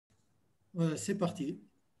C'est parti.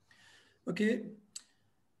 Okay.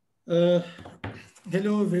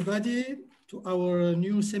 Hello, everybody, to our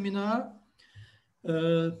new seminar.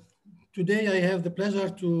 Today, I have the pleasure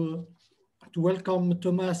to welcome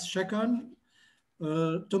Tomás Chacon.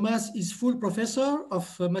 Tomás is full professor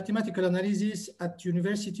of mathematical analysis at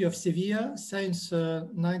University of Sevilla since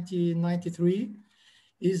 1993.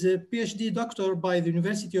 He's a PhD doctor by the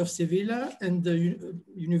University of Sevilla and the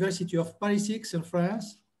University of Paris 6 in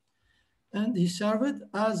France. And he served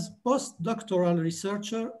as postdoctoral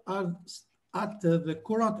researcher at the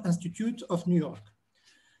Courant Institute of New York.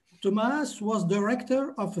 Tomás was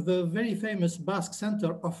director of the very famous Basque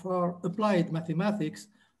Center for Applied Mathematics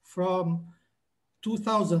from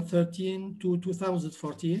 2013 to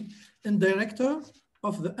 2014, and director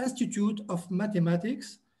of the Institute of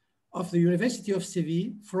Mathematics of the University of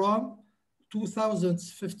Seville from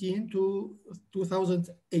 2015 to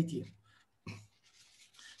 2018.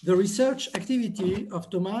 The research activity of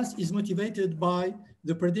Tomás is motivated by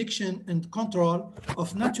the prediction and control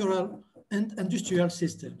of natural and industrial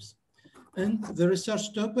systems. And the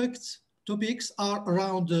research topics are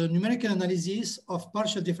around the numerical analysis of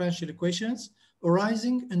partial differential equations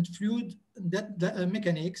arising in fluid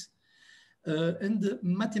mechanics and the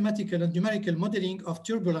mathematical and numerical modeling of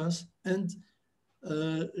turbulence and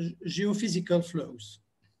geophysical flows.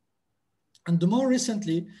 And more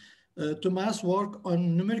recently, Tomás worked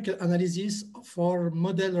on numerical analysis for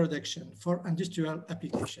model reduction for industrial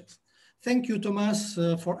applications. Thank you, Tomás,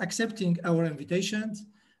 for accepting our invitation.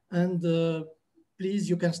 And please,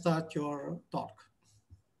 you can start your talk.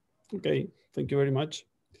 Okay, thank you very much.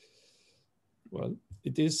 Well,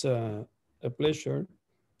 it is a pleasure.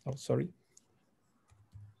 Oh, sorry.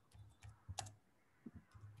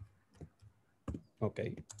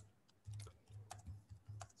 Okay.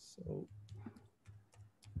 So,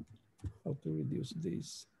 how to reduce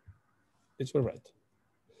this? It's all right.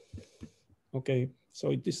 Okay,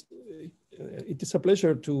 so it is a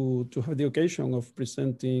pleasure to have the occasion of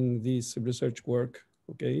presenting this research work.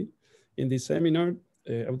 Okay, in this seminar,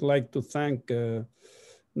 I would like to thank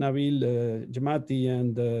Nabil Jemati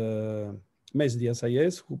and Mesdi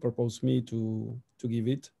Asayes, who proposed me to give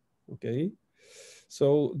it. Okay,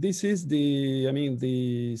 so this is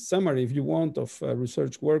the summary, if you want, of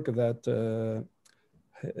research work that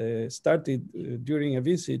started during a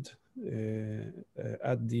visit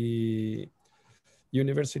at the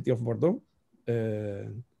University of Bordeaux,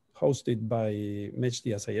 hosted by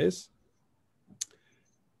Mesdi Asayes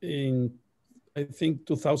in, I think,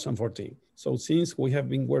 2014. So since we have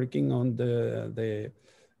been working on the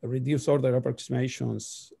reduced order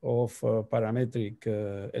approximations of parametric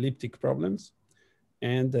elliptic problems.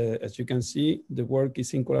 And as you can see, the work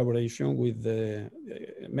is in collaboration with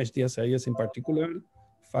Mesdi Asayes in particular,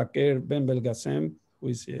 Faker Ben Belgacem, who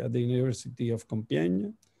is at the University of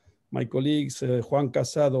Compiègne, my colleagues Juan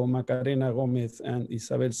Casado, Macarena Gomez, and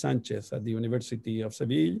Isabel Sanchez at the University of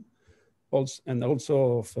Seville, and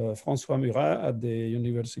also François Murat at the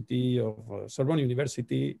University of Sorbonne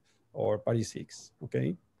University or Paris 6.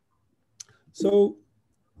 Okay, so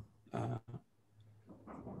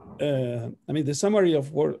the summary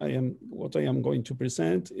of what I am going to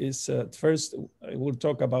present is first I will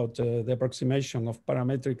talk about the approximation of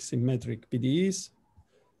parametric symmetric PDEs,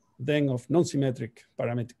 then of non-symmetric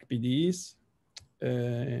parametric PDEs,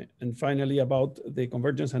 and finally about the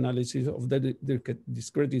convergence analysis of the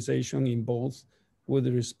discretization in both with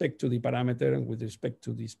respect to the parameter and with respect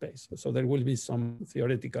to the space. So there will be some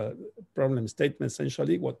theoretical problem statement,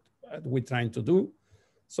 essentially what we're trying to do,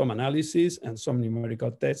 some analysis and some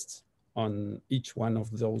numerical tests on each one of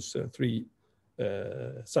those three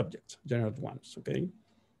subjects, general ones, okay?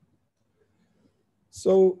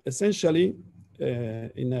 So essentially,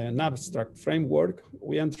 in an abstract framework,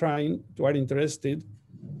 we are interested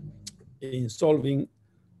in solving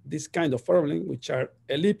this kind of problem, which are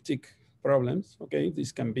elliptic problems, okay?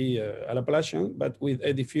 This can be a Laplacian, but with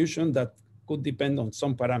a diffusion that could depend on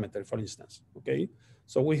some parameter, for instance, okay?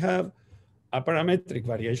 So we have a parametric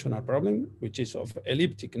variational problem, which is of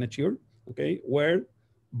elliptic nature, okay? Where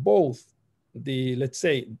both the, let's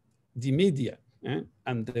say, the media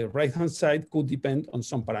and the right-hand side could depend on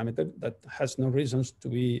some parameter that has no reasons to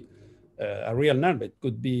be a real number. It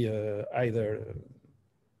could be either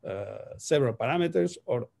several parameters,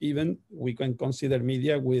 or even we can consider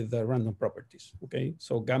media with random properties, okay?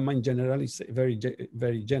 So gamma in general is a very,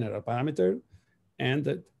 very general parameter,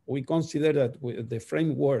 and we consider that with the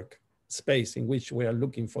framework space in which we are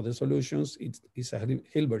looking for the solutions, it is a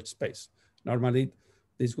Hilbert space. Normally,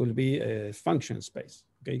 this will be a function space,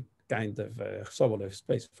 okay? Kind of Sobolev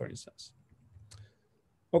space, for instance.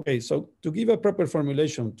 Okay, so to give a proper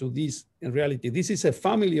formulation to this, in reality, this is a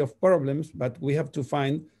family of problems, but we have to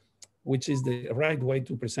find which is the right way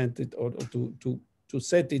to present it or to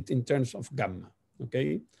set it in terms of gamma,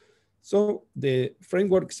 okay? So the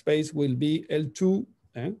framework space will be L2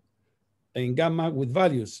 in gamma with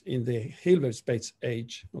values in the Hilbert space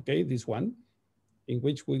H, okay, this one, in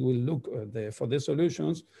which we will look for the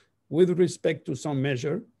solutions with respect to some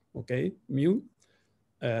measure, okay, mu.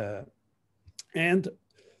 And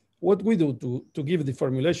what we do to give the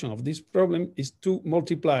formulation of this problem is to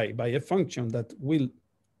multiply by a function that will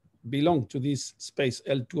belong to this space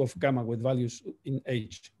L2 of gamma with values in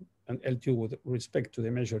H and L2 with respect to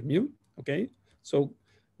the measure mu, okay? So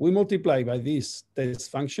we multiply by this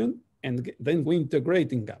test function and then we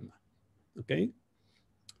integrate in gamma, okay?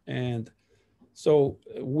 And so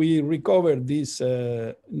we recover this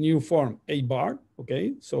new form A bar,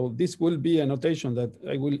 okay? So this will be a notation that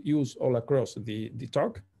I will use all across the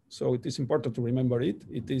talk. So it is important to remember it.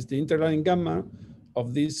 It is the integral in gamma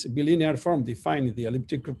of this bilinear form defined in the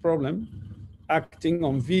elliptic problem acting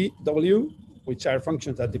on V, W, which are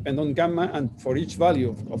functions that depend on gamma, and for each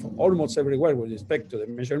value of almost everywhere with respect to the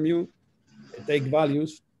measure mu, take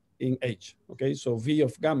values in H, okay? So V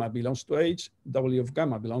of gamma belongs to H, W of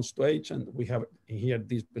gamma belongs to H, and we have here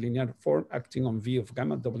this bilinear form acting on V of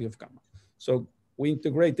gamma, W of gamma. So we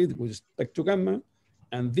integrate it with respect to gamma,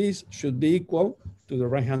 and this should be equal to the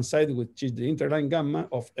right-hand side, which is the integral in gamma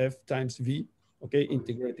of F times V, okay,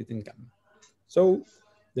 integrated in gamma. So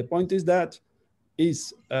the point is that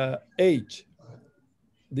is H,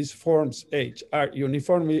 these forms H are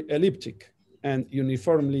uniformly elliptic and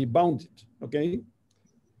uniformly bounded, okay?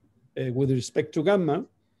 With respect to gamma,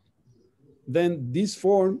 then this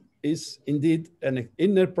form is indeed an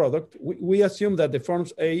inner product. We assume that the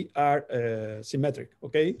forms A are symmetric,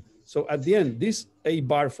 okay? So at the end, this A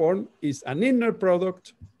bar form is an inner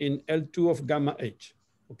product in L2 of gamma H,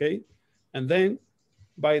 okay? And then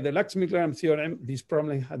by the Laxmi-Clarham theorem, this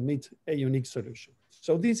problem admits a unique solution.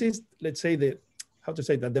 So this is, let's say, the, how to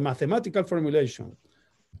say that, the mathematical formulation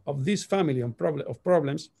of this family of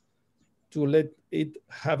problems to let it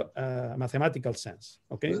have a mathematical sense,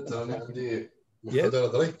 okay? Yes?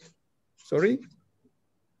 Sorry?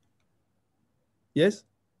 Yes?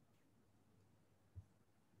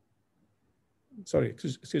 Sorry,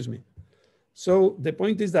 excuse me. So the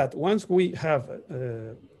point is that once we have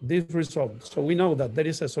this result, so we know that there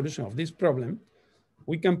is a solution of this problem,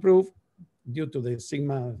 we can prove, due to the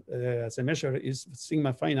sigma as a measure is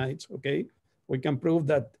sigma finite, okay? We can prove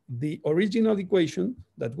that the original equation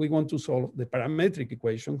that we want to solve, the parametric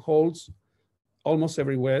equation, holds almost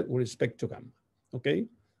everywhere with respect to gamma, okay?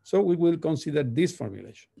 So we will consider this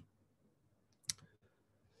formulation.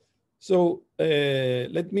 So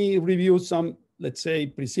let me review some, let's say,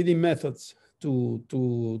 preceding methods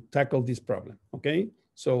to tackle this problem, okay?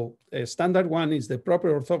 So standard one is the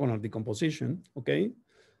proper orthogonal decomposition, okay?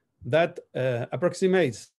 That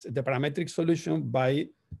approximates the parametric solution by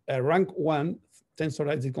a rank 1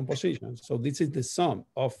 tensorized decomposition. So this is the sum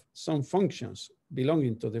of some functions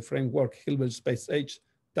belonging to the framework Hilbert space H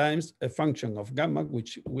times a function of gamma,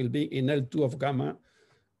 which will be in L2 of gamma,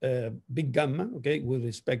 big gamma, okay, with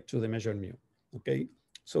respect to the measure mu, okay?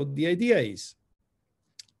 So the idea is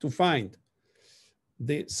to find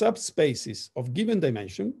the subspaces of given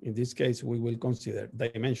dimension. In this case, we will consider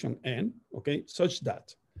dimension n, okay, such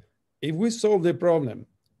that if we solve the problem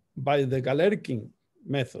by the Galerkin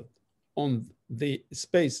method on the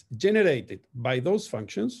space generated by those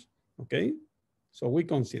functions, okay? So we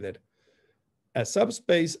consider a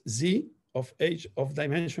subspace Z of H of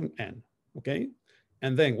dimension n, okay?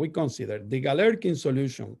 And then we consider the Galerkin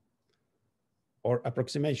solution or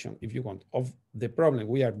approximation, if you want, of the problem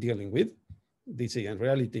we are dealing with. This is in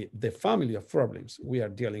reality the family of problems we are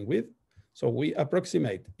dealing with. So we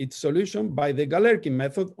approximate its solution by the Galerkin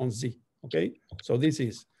method on Z, okay? So this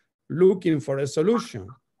is looking for a solution,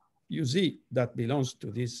 UZ, that belongs to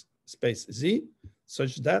this space Z,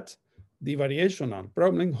 such that the variational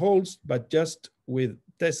problem holds, but just with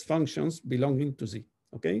test functions belonging to Z,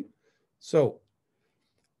 okay? So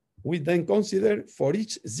we then consider for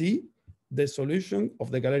each Z, the solution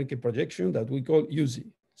of the Galerkin projection that we call UZ.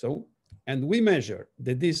 So, and we measure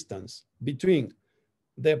the distance between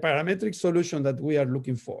the parametric solution that we are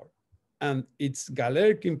looking for and its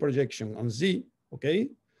Galerkin projection on Z, okay?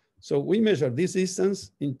 So we measure this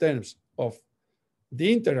distance in terms of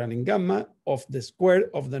the integral in gamma of the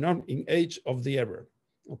square of the norm in H of the error,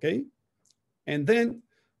 okay? And then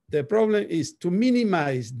the problem is to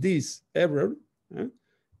minimize this error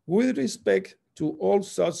with respect to all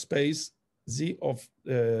subspace Z of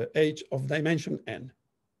H of dimension n,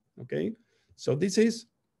 okay? So this is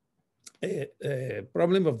a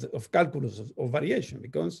problem of calculus of variation,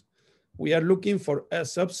 because we are looking for a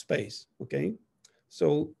subspace, okay?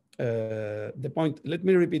 So the point, let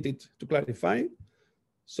me repeat it to clarify.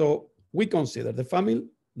 So we consider the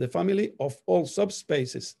family of all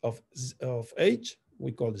subspaces of H,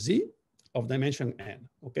 we call Z, of dimension n,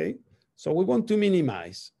 okay? So we want to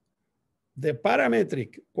minimize the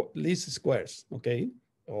parametric least squares, okay?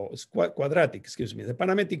 Or quadratic, excuse me, the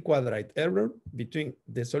parametric quadrate error between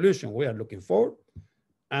the solution we are looking for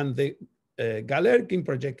and the Galerkin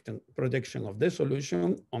projection of the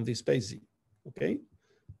solution on the space Z, okay?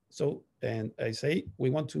 So, and I say we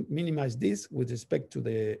want to minimize this with respect to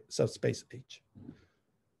the subspace H.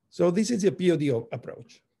 So this is the POD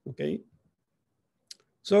approach, okay?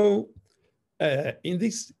 So in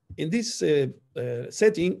this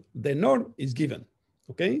setting, the norm is given,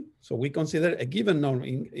 okay? So we consider a given norm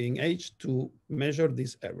in H to measure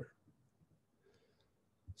this error.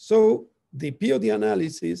 So the POD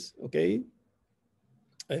analysis, okay,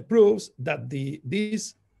 proves that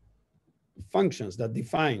these functions that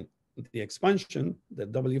define the expansion, the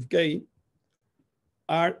W of K,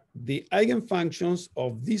 are the eigenfunctions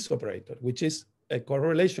of this operator, which is a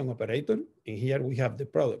correlation operator. And here we have the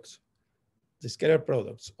products, the scalar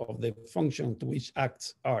products of the function to which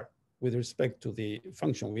acts are with respect to the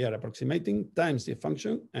function we are approximating times the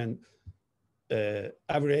function and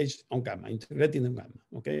averaged on gamma, integrated on gamma,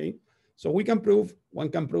 okay? So one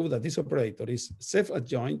can prove that this operator is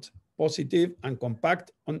self-adjoint, positive, and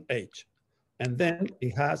compact on H. And then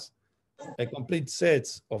it has a complete set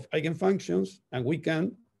of eigenfunctions, and we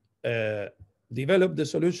can develop the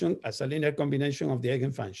solution as a linear combination of the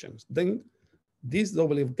eigenfunctions. Then these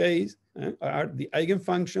W of K's are the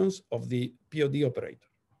eigenfunctions of the POD operator,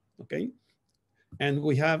 okay? And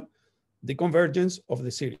we have the convergence of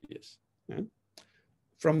the series.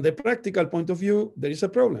 From the practical point of view, there is a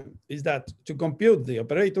problem, is that to compute the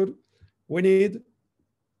operator, we need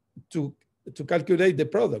to calculate the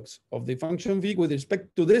products of the function V with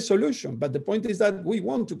respect to the solution. But the point is that we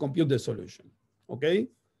want to compute the solution, okay?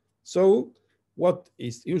 So what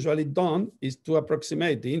is usually done is to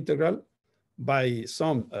approximate the integral by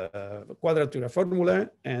some quadrature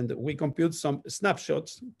formula, and we compute some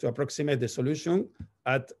snapshots to approximate the solution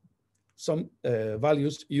at some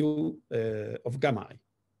values U of gamma I,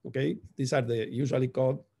 okay? These are the usually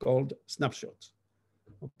called snapshots,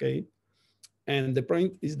 okay? And the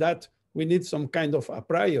point is that we need some kind of a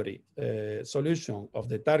priori solution of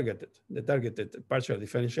the targeted partial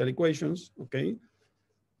differential equations, okay,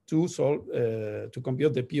 to solve, to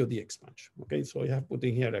compute the POD expansion, okay? So I have put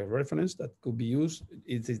in here a reference that could be used.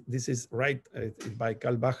 This is right by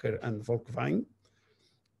Kalbacher and Volkwein,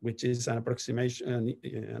 which is an approximation,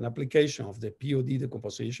 an application of the POD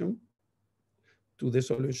decomposition to the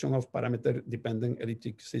solution of parameter-dependent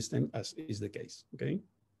elliptic system, as is the case, okay?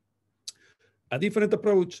 A different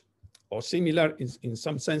approach, or similar in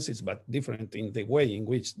some senses, but different in the way in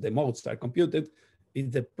which the modes are computed, is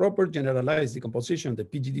the proper generalized decomposition, the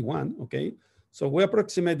PGD1, okay? So we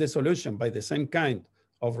approximate the solution by the same kind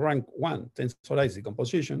of rank 1 tensorized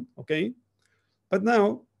decomposition, okay? But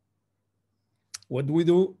now, what we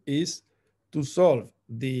do is to solve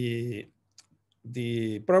the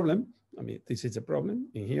problem. I mean, this is a problem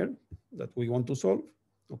in here that we want to solve,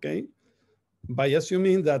 okay? By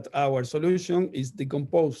assuming that our solution is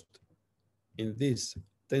decomposed in this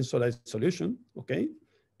tensorized solution, okay?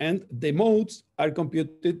 And the modes are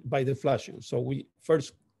computed by deflation. So we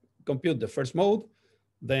first compute the first mode,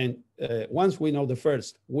 then once we know the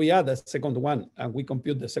first, we add a second one and we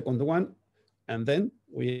compute the second one, and then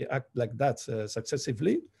we act like that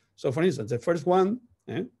successively. So for instance, the first one,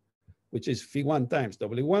 which is phi1 times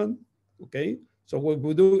W1, okay? So what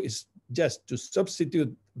we do is just to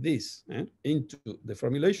substitute this into the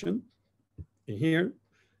formulation in here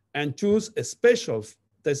and choose a special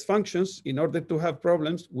test functions in order to have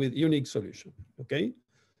problems with unique solution, okay?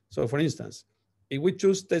 So for instance, if we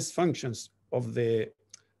choose test functions of the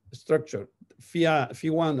structure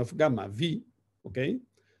phi1 of gamma V, okay?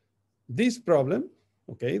 This problem,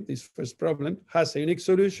 okay, this first problem has a unique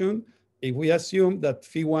solution if we assume that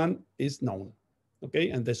phi1 is known, okay?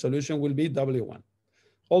 And the solution will be W1.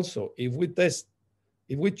 Also, if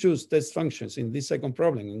we choose test functions in this second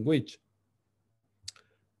problem in which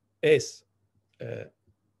S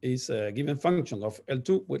is a given function of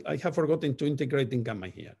L2, well, I have forgotten to integrate in gamma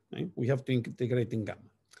here. Right? We have to integrate in gamma.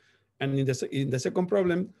 And in the second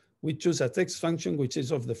problem, we choose a test function which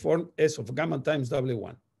is of the form S of gamma times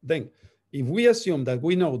W1. Then, if we assume that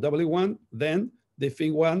we know W1, then the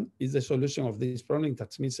phi1 is the solution of this problem.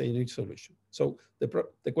 That means a unique solution. So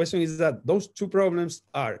the question is that those two problems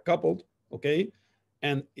are coupled, okay?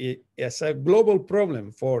 And as a global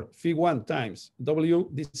problem for phi1 times W,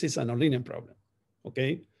 this is a nonlinear problem,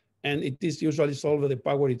 okay? And it is usually solved with the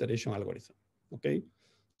power iteration algorithm, okay?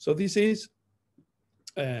 So this is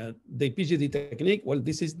the PGD technique. Well,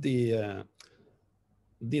 this is the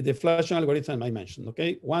deflation algorithm I mentioned,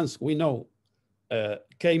 okay? Once we know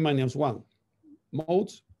K minus 1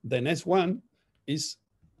 modes, the next one is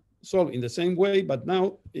solved in the same way, but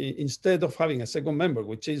now instead of having a second member,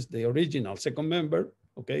 which is the original second member,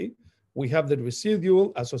 okay, we have the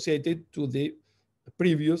residual associated to the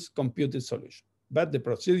previous computed solution. But the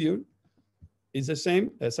procedure is the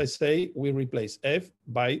same. As I say, we replace F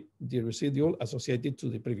by the residual associated to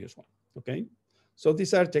the previous one, okay? So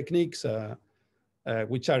these are techniques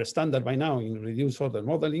which are standard by now in reduced order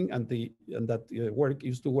modeling, and that work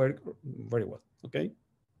used to work very well, okay?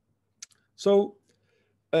 So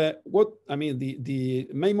the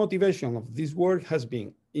main motivation of this work has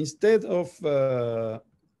been, instead of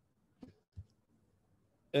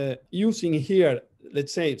using here,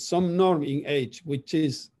 let's say, some norm in H, which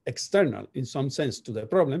is external in some sense to the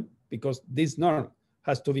problem, because this norm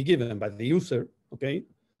has to be given by the user, okay?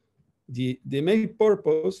 The main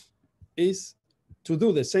purpose is to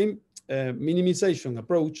do the same minimization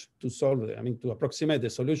approach to solve, to approximate the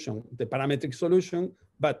solution, the parametric solution,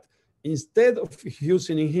 but instead of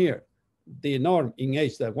using in here the norm in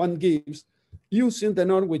H that one gives, using the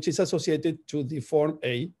norm which is associated to the form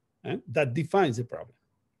A that defines the problem,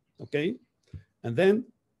 okay? And then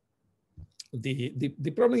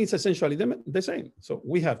the problem is essentially the same. So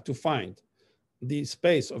we have to find the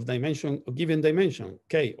space of dimension, a given dimension,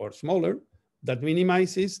 K or smaller, that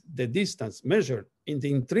minimizes the distance measured in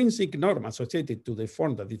the intrinsic norm associated to the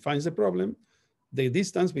form that defines the problem, the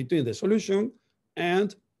distance between the solution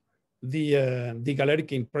and the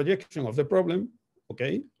Galerkin projection of the problem,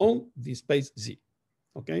 okay, on the space Z,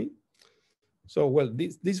 okay? So, well,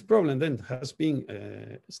 this problem then has been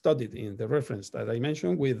studied in the reference that I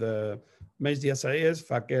mentioned with Mesh Diaz-Saez,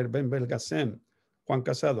 Faker, Ben-Belgacem, Juan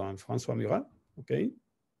Casado, and François Murat, okay?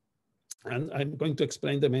 And I'm going to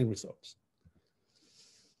explain the main results.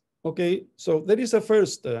 Okay, so there is a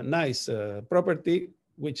first nice property,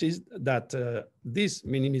 which is that this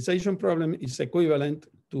minimization problem is equivalent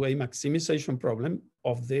to a maximization problem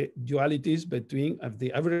of the dualities between,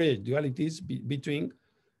 the average dualities between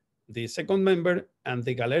the second member and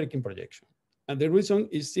the Galerkin projection. And the reason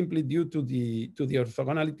is simply due to the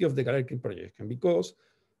orthogonality of the Galerkin projection, because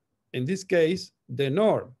in this case, the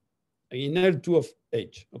norm in L2 of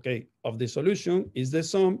H, okay, of the solution is the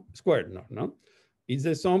sum squared norm, no? Is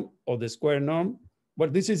the sum of the square norm. Well,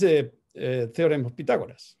 this is a theorem of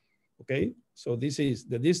Pythagoras, okay? So this is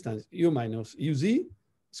the distance U minus UZ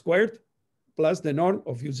squared plus the norm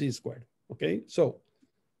of UZ squared, okay? So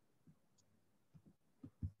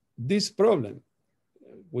this problem,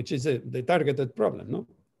 which is the targeted problem, no,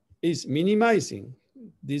 is minimizing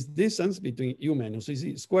this distance between U minus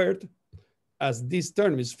UZ squared. As this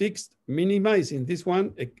term is fixed, minimizing this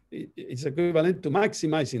one is equivalent to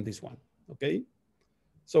maximizing this one, okay?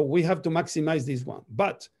 So we have to maximize this one,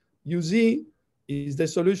 but UZ is the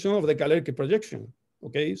solution of the Galerkin projection,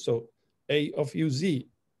 okay? So A of UZ,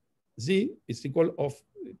 Z is equal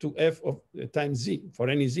to F of times Z for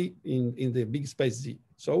any Z in the big space Z.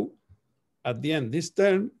 So at the end, this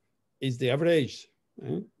term is the average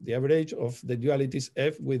of the dualities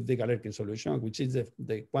F with the Galerkin solution, which is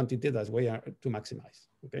the quantity that we are to maximize,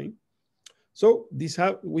 okay? So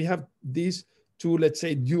we have these two, let's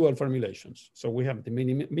say, dual formulations. So we have the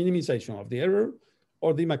minimization of the error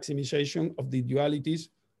or the maximization of the dualities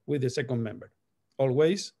with the second member,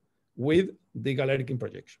 always with the Galerkin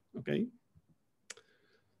projection, okay?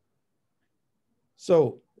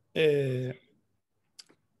 So, to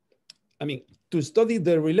study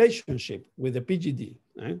the relationship with the PGD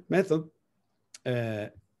method,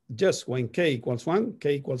 just when K equals 1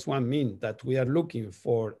 means that we are looking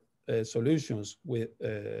for solutions with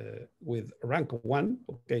rank 1,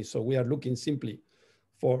 okay? So we are looking simply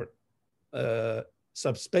for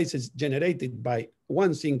subspaces generated by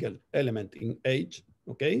one single element in H,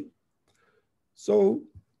 okay? So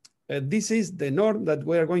this is the norm that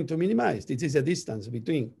we are going to minimize. This is a distance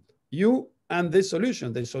between U and the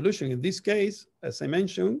solution. The solution in this case, as I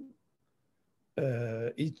mentioned,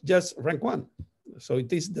 is just rank 1. So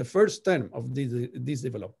it is the first term of this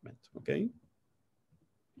development, okay?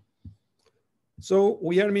 So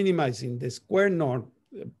we are minimizing the square norm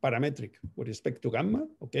parametric with respect to gamma,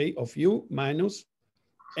 okay, of U minus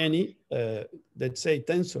any, let's say,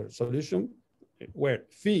 tensor solution where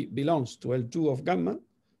phi belongs to L2 of gamma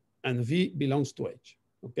and V belongs to H,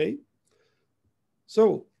 okay?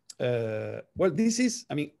 So, well, this is,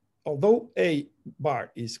 although A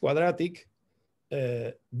bar is quadratic,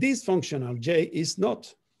 this functional J is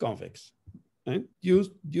not convex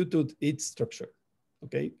due to its structure.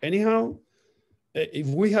 Okay. Anyhow, if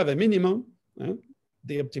we have a minimum,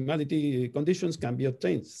 the optimality conditions can be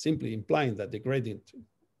obtained, simply implying that the gradient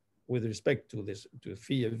with respect to this to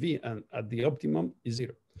phi of V and at the optimum is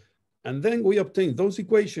 0. And then we obtain those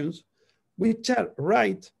equations which are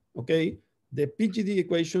right, okay, the PGD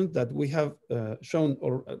equations that we have shown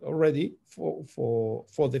already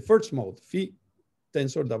for the first mode, phi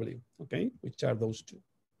tensor W, okay, which are those two.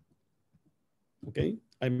 Okay,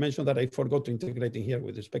 I mentioned that I forgot to integrate in here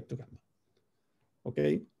with respect to gamma.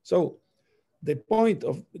 Okay, so the point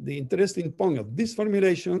of the interesting point of this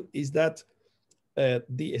formulation is that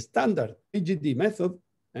the standard PGD method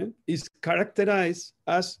is characterized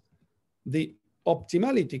as the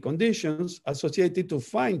optimality conditions associated to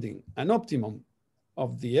finding an optimum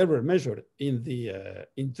of the error measured in the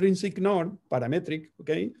intrinsic norm parametric,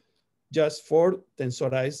 okay, just for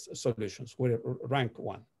tensorized solutions, where rank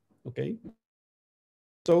 1, okay?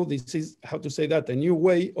 So this is, how to say that, a new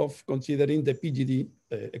way of considering the PGD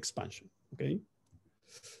expansion, okay?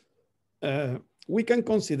 We can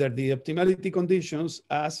consider the optimality conditions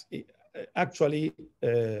as actually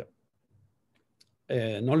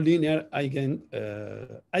nonlinear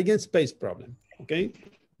eigenspace problem, okay?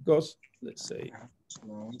 Because let's say,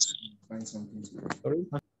 sorry.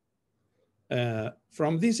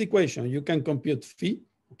 From this equation, you can compute phi,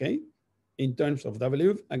 okay, in terms of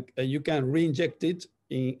W, and you can re-inject it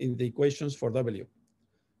in the equations for W.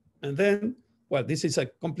 And then, well, this is a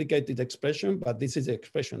complicated expression, but this is the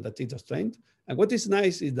expression that is obtained. And what is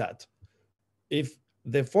nice is that if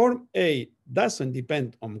the form A doesn't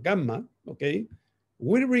depend on gamma, okay,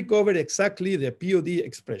 we recover exactly the POD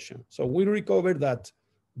expression. So we recover that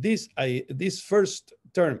this first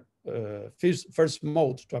term, first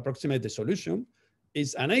mode to approximate the solution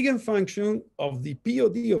is an eigenfunction of the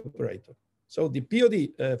POD operator. So the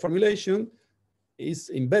POD formulation is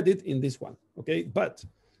embedded in this one, okay? But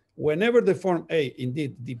whenever the form A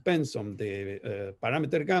indeed depends on the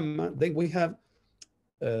parameter gamma, then we have,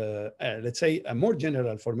 let's say, a more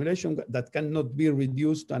general formulation that cannot be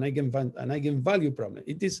reduced to an eigenvalue problem.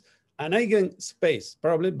 It is an eigenspace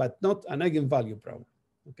problem, but not an eigenvalue problem,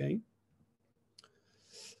 okay?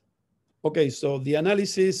 Okay, so the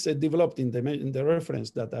analysis developed in the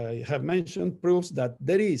reference that I have mentioned proves that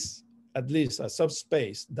there is at least a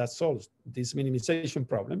subspace that solves this minimization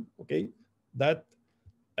problem, okay? That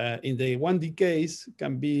in the 1D case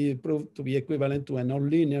can be proved to be equivalent to a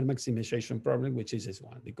nonlinear maximization problem, which is this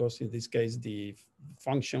one, because in this case, the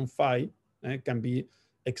function phi can be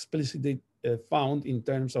explicitly found in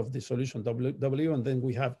terms of the solution W, and then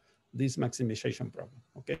we have this maximization problem,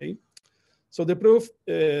 okay? So the proof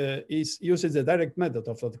uses the direct method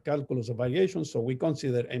of the calculus of variation. So we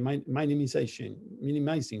consider a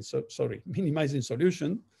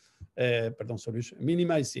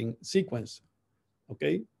minimizing sequence,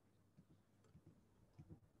 okay?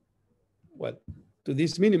 Well, to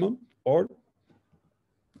this minimum or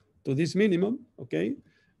to this minimum, okay?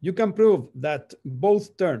 You can prove that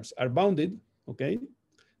both terms are bounded, okay?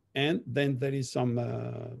 And then there is some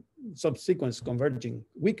subsequence converging,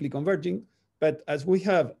 weakly converging. But as we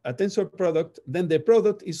have a tensor product, then the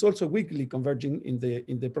product is also weakly converging in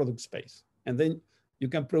the product space. And then you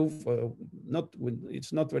can prove,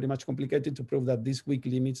 it's not very much complicated to prove that this weak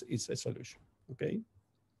limits is a solution, okay?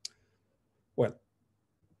 Well,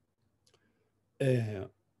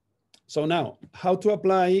 so now how to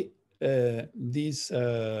apply this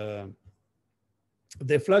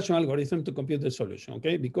deflation algorithm to compute the solution,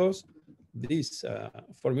 okay? Because this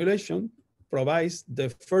formulation provides the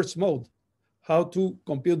first mode, how to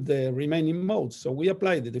compute the remaining modes. So we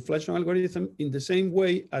apply the deflation algorithm in the same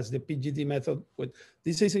way as the PGD method.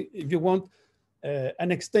 This is, if you want,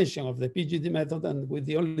 an extension of the PGD method, and with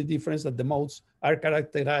the only difference that the modes are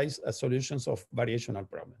characterized as solutions of variational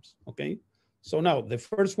problems, okay? So now the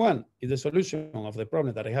first one is the solution of the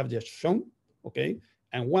problem that I have just shown, okay?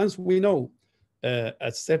 And once we know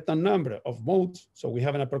a certain number of modes, so we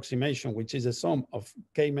have an approximation, which is the sum of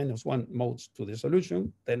k-1 modes to the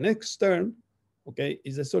solution, the next term, okay,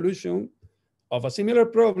 is a solution of a similar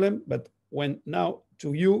problem, but when now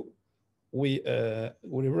to U, we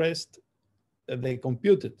rest the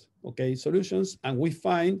computed, okay, solutions, and we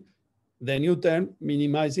find the new term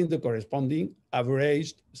minimizing the corresponding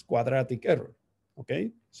averaged quadratic error, okay?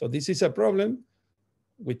 So this is a problem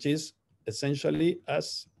which is essentially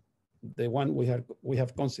as the one we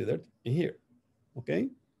have considered in here, okay?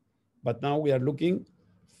 But now we are looking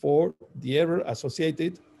for the error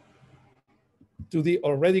associated to the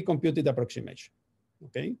already computed approximation,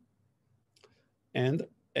 okay? And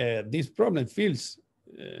this problem fills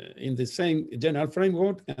in the same general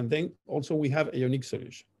framework, and then also we have a unique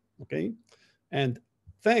solution, okay? And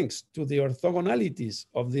thanks to the orthogonalities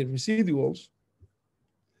of the residuals,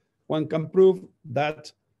 one can prove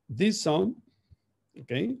that this sum,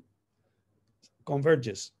 okay,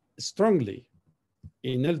 converges strongly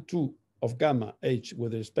in L2 of gamma h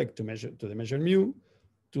with respect to the measure mu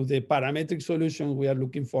to the parametric solution we are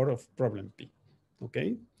looking for of problem P,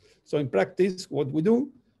 okay? So in practice, what we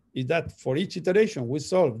do is that for each iteration we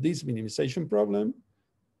solve this minimization problem,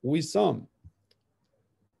 we sum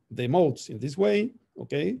the modes in this way,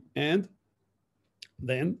 okay? And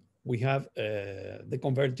then we have the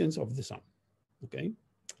convergence of the sum, okay?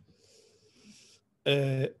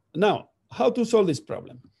 Now, how to solve this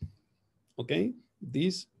problem? Okay,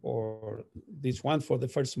 this or this one for the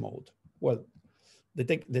first mode. Well,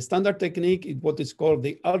 the standard technique is what is called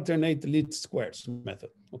the alternate least squares method,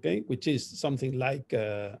 okay? Which is something like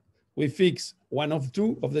we fix one of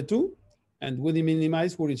the two and we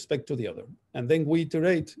minimize with respect to the other. And then we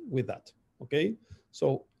iterate with that, okay?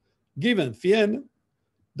 So given phi n,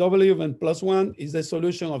 W n plus 1 is the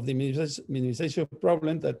solution of the minimization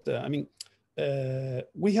problem that,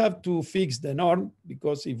 we have to fix the norm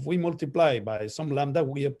because if we multiply by some lambda,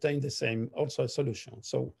 we obtain the same also a solution.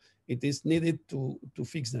 So it is needed to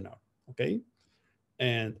fix the norm, okay?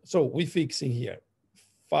 And so we fix in here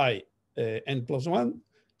phi n plus 1,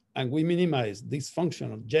 and we minimize this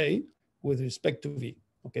function of j with respect to v,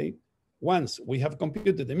 okay? Once we have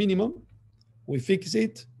computed the minimum, we fix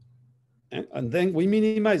it, and then we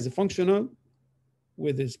minimize the functional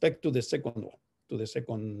with respect to the second one, to the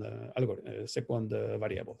second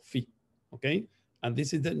variable, phi, okay? And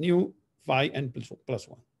this is the new phi n plus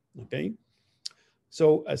 1, okay?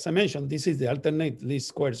 So as I mentioned, this is the alternate least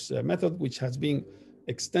squares method, which has been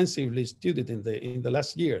extensively studied in the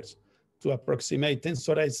last years to approximate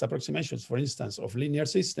tensorized approximations, for instance, of linear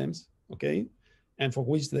systems, okay? And for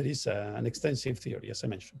which there is an extensive theory, as I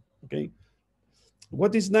mentioned, okay?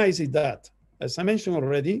 What is nice is that, as I mentioned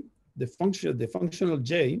already, the functional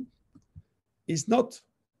j is not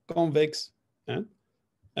convex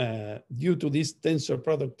due to this tensor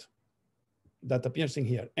product that appears in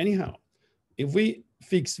here. Anyhow, if we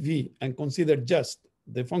fix v and consider just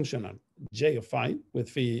the functional j of phi with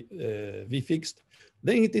phi v fixed,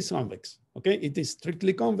 then it is convex, okay? It is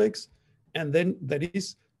strictly convex, and then there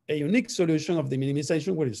is a unique solution of the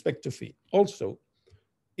minimization with respect to phi. Also,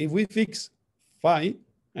 if we fix phi,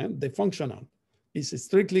 and the functional is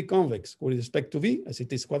strictly convex with respect to v, as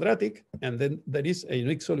it is quadratic, and then there is a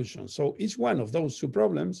unique solution. So each one of those two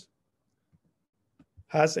problems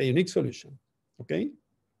has a unique solution, okay?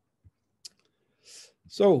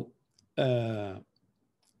 So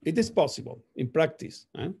it is possible in practice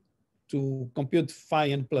to compute phi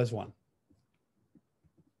n plus 1,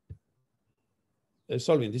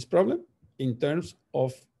 solving this problem in terms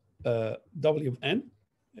of W n,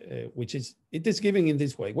 which is, it is given in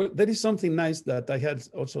this way. Well, there is something nice that I had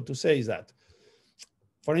also to say is that,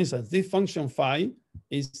 for instance, this function phi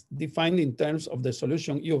is defined in terms of the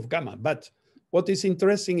solution U of gamma. But what is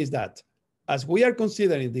interesting is that as we are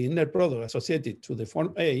considering the inner product associated to the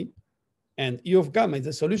form A, and U of gamma is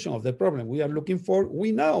the solution of the problem we are looking for,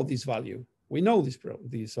 we know this value. We know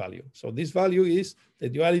this value. So this value is the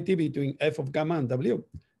duality between F of gamma and W.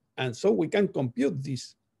 And so we can compute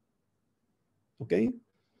this, okay?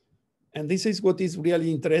 And this is what is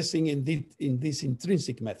really interesting in this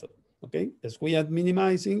intrinsic method, okay? As we are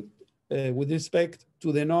minimizing with respect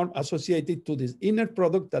to the norm associated to this inner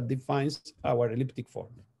product that defines our elliptic form,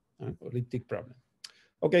 elliptic problem.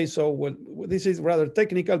 Okay, so well, this is rather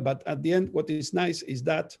technical, but at the end, what is nice is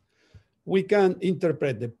that we can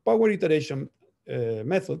interpret the power iteration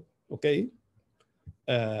method, okay?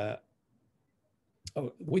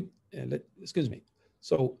 Excuse me.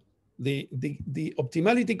 So the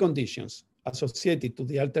optimality conditions associated to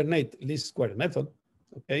the alternate least square method,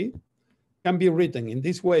 okay, can be written in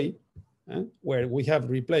this way, where we have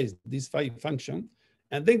replaced this phi function,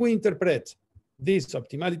 and then we interpret these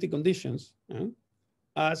optimality conditions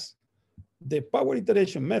as the power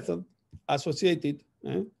iteration method associated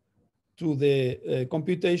to the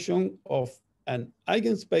computation of an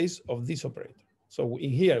eigenspace of this operator. So in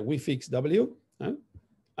here, we fix W,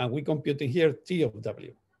 and we compute in here T of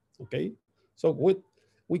W, okay? So what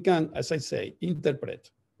we can, as I say,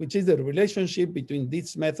 interpret, which is the relationship between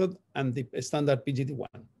this method and the standard PGD1,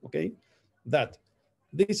 okay? That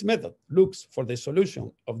this method looks for the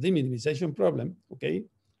solution of the minimization problem, okay?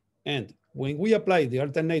 And when we apply the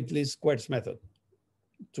alternate least squares method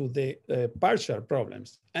to the partial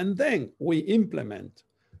problems, and then we implement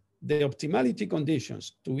the optimality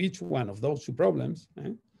conditions to each one of those two problems,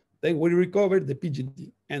 then we recover the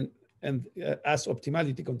PGD and as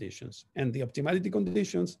optimality conditions. And the optimality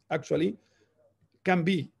conditions actually can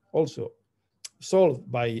be also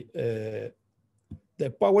solved by the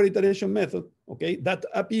power iteration method, okay, that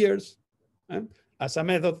appears as a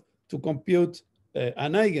method to compute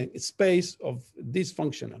an eigenspace of this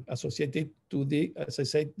functional associated to the, as I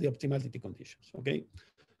said, the optimality conditions, okay?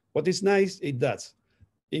 What is nice is that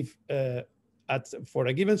if for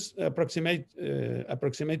a given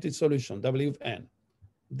approximated solution, W of n,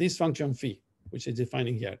 this function phi, which is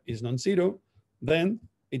defining here, is non-zero, then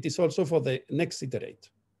it is also for the next iterate,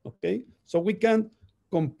 okay? So we can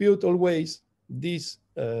compute always this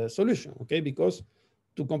solution, okay? Because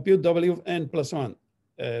to compute W of n plus 1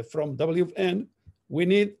 from W of n, we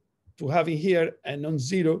need to have in here a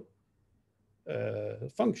non-zero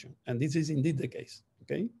function. And this is indeed the case,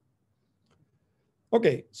 okay?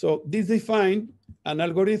 Okay, so this defines an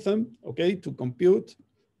algorithm, okay, to compute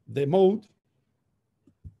the mode,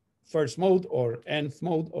 first mode or nth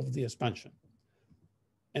mode of the expansion.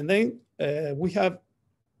 And then we have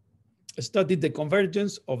studied the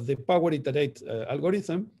convergence of the power iterate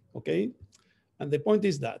algorithm, okay? And the point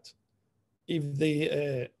is that if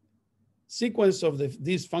the sequence of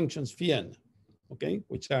these functions phi n, okay,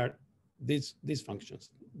 which are these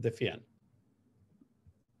functions, the phi n,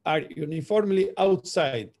 are uniformly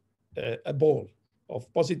outside a ball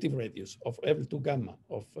of positive radius of L2 gamma,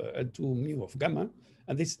 of L2 mu of gamma,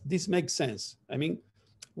 and this makes sense. I mean,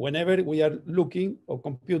 whenever we are looking or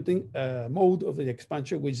computing a mode of the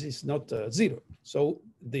expansion which is not zero, so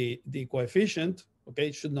the coefficient,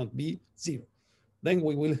 okay, should not be zero. Then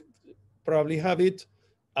we will probably have it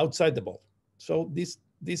outside the ball. So this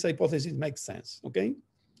hypothesis makes sense, okay?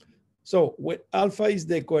 So when alpha is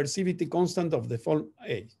the coercivity constant of the form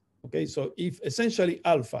A, okay? So if essentially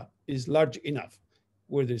alpha is large enough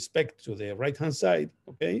with respect to the right-hand side,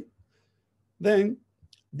 okay? Then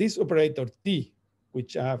this operator T,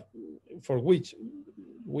 for which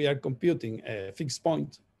we are computing a fixed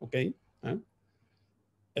point, okay?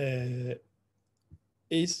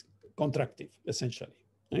 Is contractive, essentially,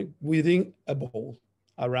 within a ball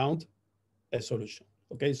around a solution,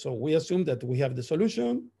 okay? So we assume that we have the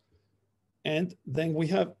solution, and then we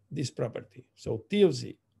have this property. So T of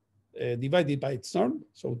Z divided by its norm.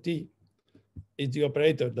 So T is the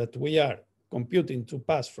operator that we are computing to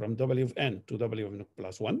pass from W of n to W of n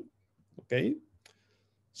plus 1, okay?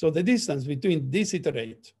 So the distance between this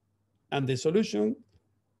iterate and the solution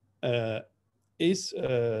is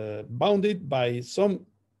bounded by some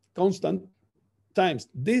constant times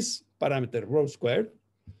this parameter rho squared,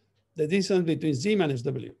 the distance between Z minus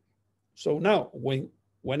W. So now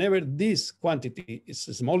whenever this quantity is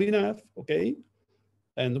small enough, okay,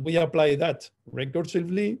 and we apply that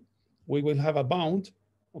recursively, we will have a bound,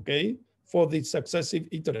 okay, for the successive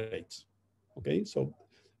iterates, okay? So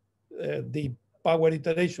the power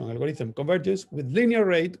iteration algorithm converges with linear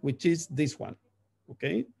rate, which is this one,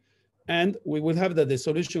 okay? And we will have that the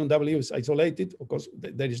solution W is isolated. Of course,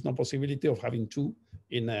 there is no possibility of having two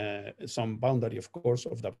in some boundary, of course,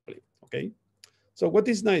 of W, okay? So what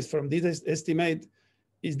is nice from this estimate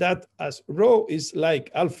is that as rho is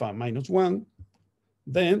like alpha minus 1,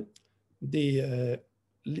 then the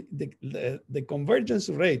convergence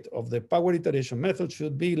rate of the power iteration method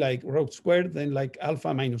should be like rho squared, then like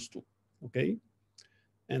alpha minus 2, okay?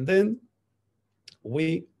 And then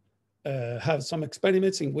we have some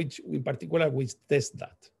experiments in which, in particular, we test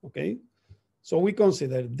that, okay? So we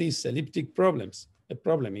consider these elliptic problems a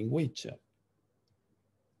problem in which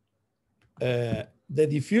the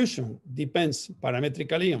diffusion depends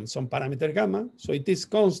parametrically on some parameter gamma. So it is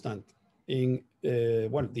constant in,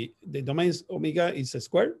 well, the domains omega is a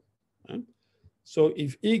square. So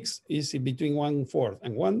if X is between 1/4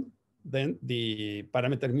 and 1, then the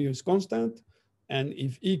parameter mu is constant. And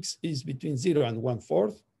if X is between 0 and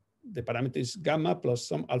 1/4, the parameter is gamma plus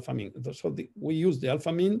some alpha min. So we use the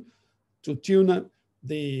alpha min to tune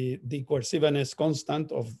the coerciveness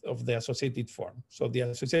constant of the associated form. So the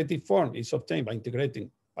associated form is obtained by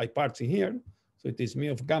integrating by parts in here. So it is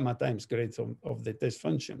mu of gamma times gradient of the test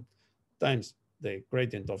function times the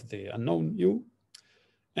gradient of the unknown u.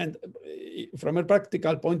 And from a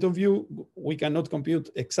practical point of view, we cannot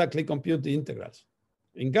exactly compute the integrals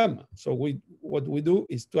in gamma. So what we do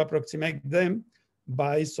is to approximate them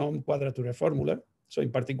by some quadrature formula. So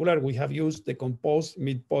in particular, we have used the composed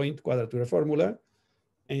midpoint quadrature formula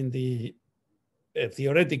and the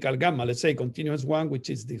theoretical gamma, let's say continuous one, which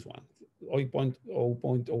is this one,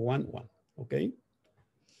 0.0.011, okay?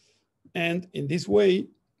 And in this way,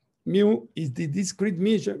 mu is the discrete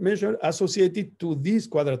measure associated to this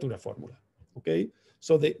quadratura formula, okay?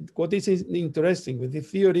 So what is interesting with the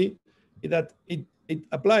theory is that it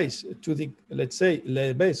applies to the, let's say,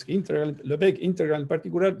 Lebesgue integral in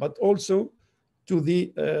particular, but also to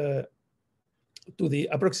the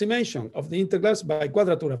approximation of the integrals by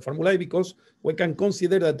quadratura formulae, because we can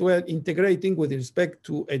consider that we're integrating with respect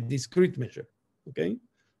to a discrete measure, okay?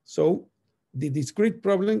 So the discrete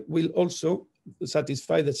problem will also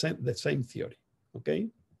satisfy the same theory, okay?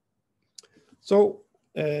 So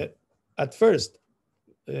at first,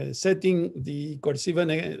 setting the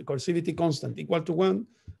coercivity constant equal to 1,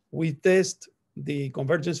 we test the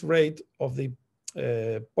convergence rate of the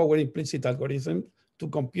power implicit algorithm to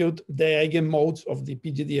compute the eigenmodes of the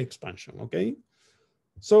PGD expansion, okay?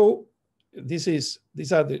 So these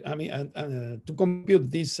are the, to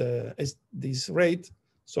compute this rate,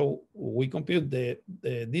 so we compute the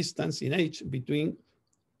distance in H between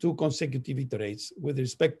two consecutive iterates with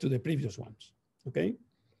respect to the previous ones, okay?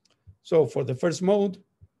 So for the first mode,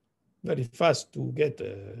 very fast to get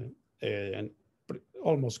an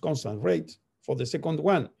almost constant rate. For the second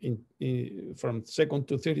one, from second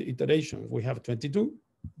to third iteration, we have 22,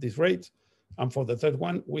 this rate. And for the third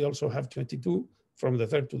one, we also have 22 from the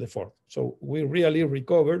third to the fourth. So we really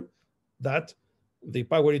recover that the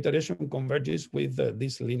power iteration converges with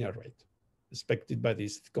this linear rate expected by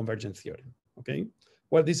this convergence theorem, okay?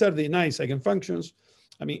 Well, these are the nice eigenfunctions.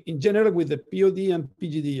 I mean, in general, with the POD and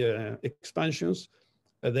PGD expansions,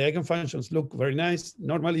 the eigenfunctions look very nice,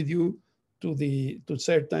 normally due to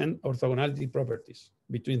certain orthogonality properties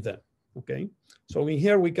between them, okay? So in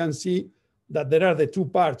here, we can see that there are the two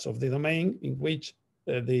parts of the domain in which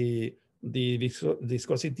the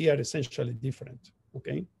viscosity are essentially different,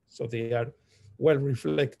 okay? So they are well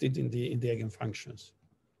reflected in the eigenfunctions.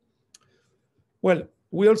 Well,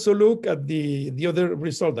 we also look at the other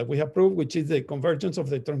result that we have proved, which is the convergence of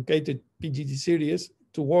the truncated PGD series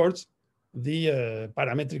towards the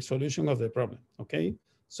parametric solution of the problem, okay?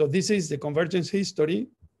 So this is the convergence history.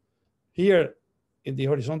 Here in the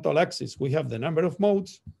horizontal axis, we have the number of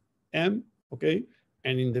modes, M, okay?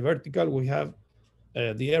 And in the vertical, we have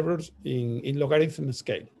the errors in logarithm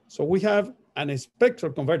scale. So we have an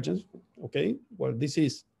spectral convergence, okay? Well, this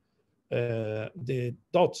is the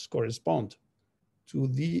dots correspond to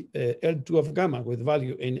the L2 of gamma with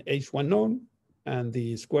value in H1 known, and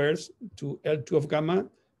the squares to L2 of gamma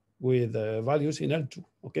with values in L2,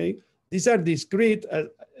 okay? These are discrete,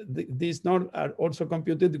 these are also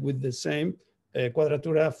computed with the same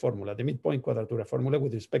quadratura formula, the midpoint quadratura formula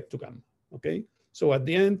with respect to gamma, okay? So at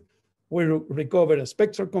the end, we recover a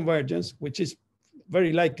spectral convergence, which is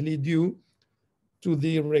very likely due to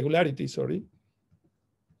the regularity,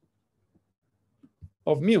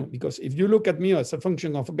 of mu, because if you look at mu as a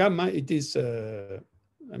function of gamma, it is,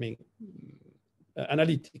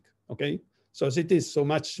 analytic, okay? So as it is so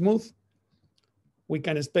much smooth, we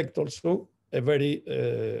can expect also a very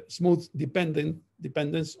smooth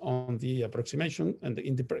dependence on the approximation, and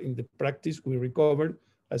in the practice, we recover,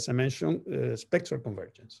 as I mentioned, spectral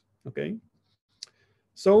convergence, okay?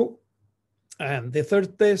 So, and the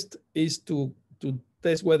third test is to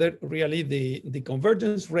test whether really the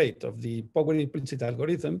convergence rate of the power implicit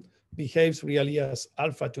algorithm behaves really as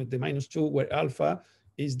alpha to the -2, where alpha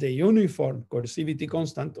is the uniform coercivity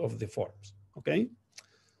constant of the forms, okay?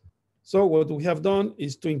 So what we have done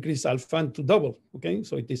is to increase alpha to double, okay?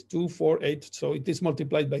 So it is 2, 4, 8, so it is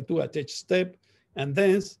multiplied by 2 at each step. And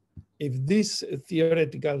then if this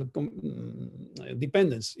theoretical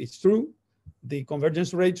dependence is true, the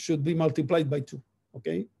convergence rate should be multiplied by 2,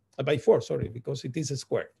 okay? By 4, sorry, because it is a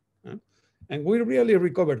square. And we really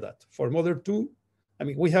recover that. For model 2, I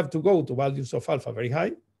mean, we have to go to values of alpha very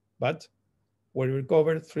high, but we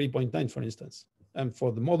recover 3.9, for instance. And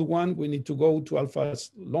for the mode 1, we need to go to alpha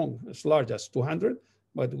as large as 200,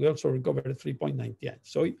 but we also recover 3.98.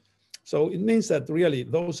 So it means that really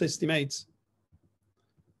those estimates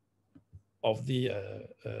of the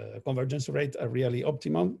convergence rate are really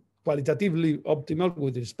optimal, qualitatively optimal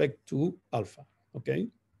with respect to alpha, okay?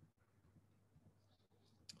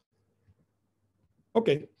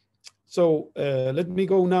 Okay, so let me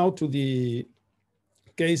go now to the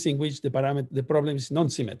case in which the problem is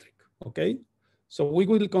non-symmetric, okay? So we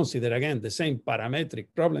will consider again the same parametric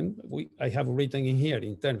problem I have written in here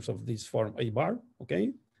in terms of this form A bar,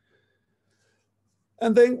 okay?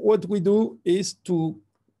 And then what we do is to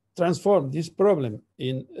transform this problem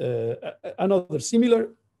in another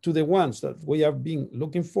similar to the ones that we have been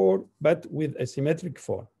looking for, but with a symmetric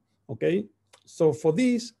form, okay? So for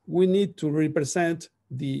this, we need to represent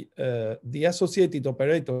the associated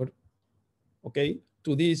operator, okay,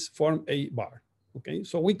 to this form A bar, Okay,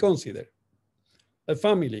 so we consider a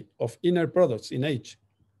family of inner products in H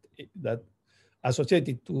that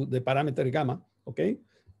associated to the parameter gamma, okay,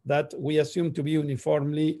 that we assume to be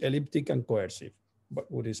uniformly elliptic and coercive,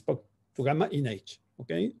 but with respect to gamma in H,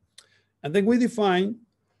 okay? And then we define,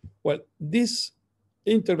 well, this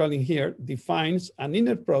integral in here defines an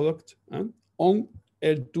inner product on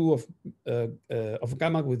L2 of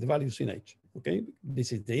gamma with values in H, okay?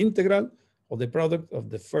 This is the integral of the product of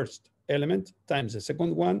the first element times the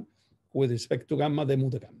second one with respect to gamma, the mu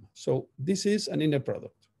de gamma. So this is an inner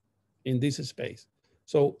product in this space.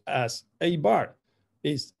 So as A bar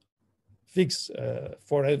is fixed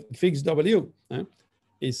for a fixed W,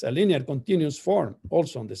 is a linear continuous form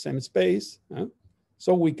also on the same space,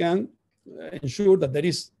 so we can ensure that there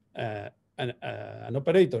is an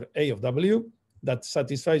operator A of W that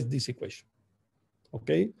satisfies this equation.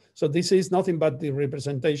 Okay, so this is nothing but the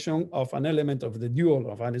representation of an element of the dual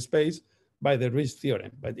of an space by the Riesz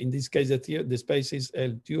theorem. But in this case, the space is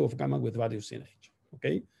L2 of gamma with values in H.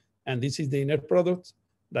 Okay, and this is the inner product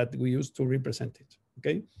that we use to represent it.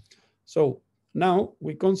 Okay, so now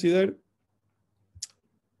we consider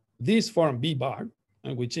this form B bar,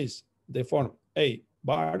 which is the form A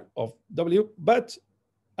bar of W, but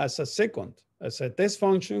as a test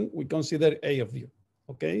function, we consider A of U.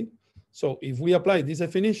 Okay. So if we apply this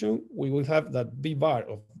definition, we will have that B bar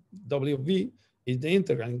of W of V is the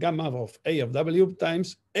integral in gamma of A of W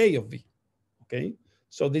times A of V, okay?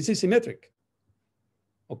 So this is symmetric,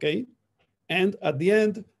 okay? And at the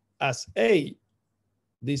end, as A,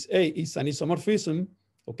 this A is an isomorphism,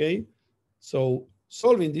 okay? So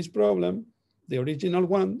solving this problem, the original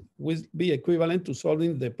one will be equivalent to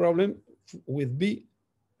solving the problem with B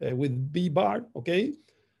bar, okay?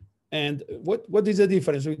 And what is the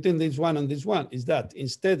difference between this one and this one is that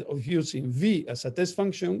instead of using V as a test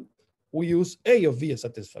function, we use A of V as a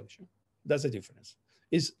test function. That's the difference.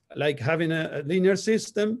 It's like having a linear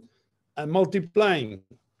system and multiplying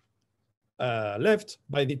left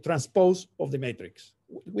by the transpose of the matrix.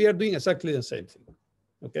 We are doing exactly the same thing,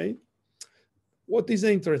 okay? What is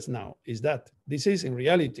the interest now is that this is in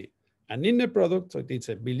reality an inner product, so it's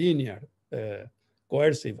a bilinear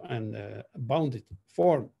coercive and bounded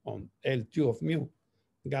form on L2 of mu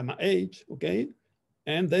gamma H, okay?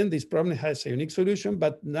 And then this problem has a unique solution,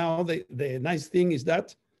 but now the nice thing is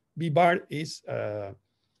that B bar is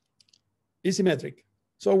symmetric.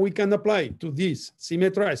 So we can apply to this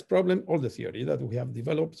symmetrized problem all the theory that we have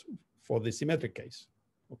developed for the symmetric case,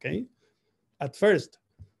 okay? At first,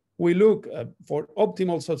 we look for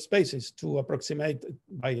optimal subspaces to approximate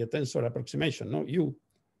by a tensor approximation, no, U.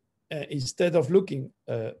 Instead of looking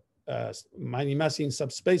minimizing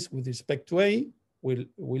subspace with respect to A,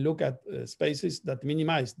 we look at spaces that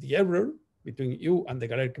minimize the error between U and the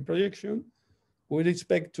Galerkin projection with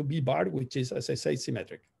respect to B bar, which is, as I say,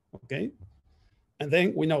 symmetric, okay? And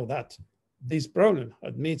then we know that this problem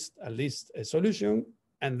admits at least a solution.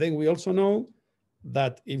 And then we also know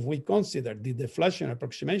that if we consider the deflation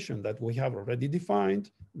approximation that we have already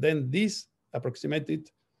defined, then this approximated,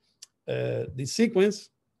 the sequence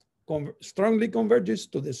strongly converges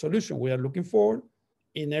to the solution we are looking for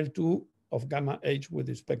in L2 of gamma H with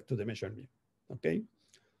respect to the measured mu, okay?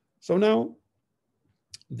 So now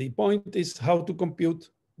the point is how to compute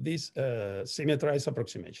this symmetrized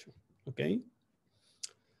approximation, okay?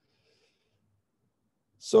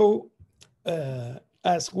 So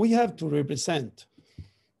as we have to represent,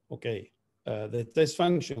 okay, the test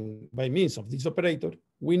function by means of this operator,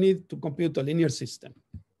 we need to compute a linear system,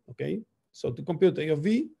 okay? So to compute A of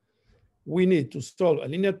V, we need to solve a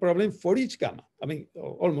linear problem for each gamma, I mean,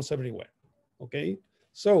 almost everywhere, okay?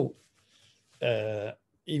 So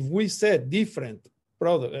if we set different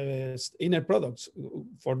inner products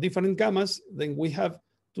for different gammas, then we have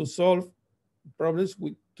to solve problems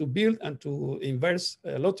to build and to inverse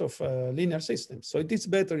a lot of linear systems. So it is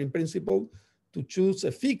better in principle to choose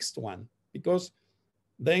a fixed one because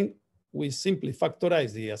then we simply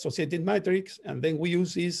factorize the associated matrix and then we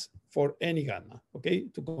use this for any gamma, okay,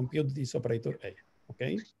 to compute this operator A,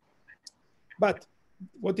 okay? But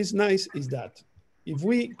what is nice is that if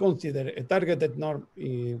we consider a targeted norm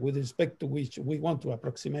with respect to which we want to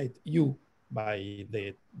approximate U by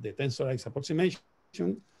the tensorized approximation,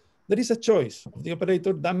 there is a choice of the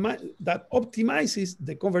operator that optimizes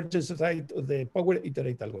the convergence rate of the power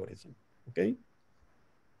iterate algorithm, okay?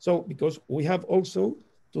 So because we have also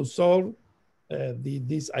to solve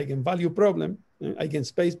this eigenvalue problem,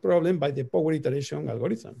 eigenspace problem by the power iteration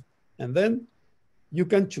algorithm. And then you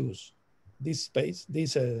can choose this space,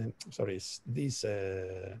 this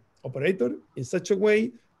operator in such a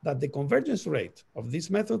way that the convergence rate of this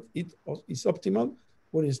method is optimal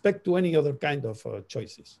with respect to any other kind of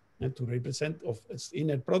choices, and to represent of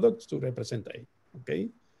inner products to represent A, okay?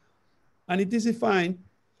 And it is defined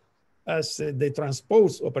as the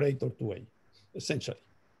transpose operator to A, essentially,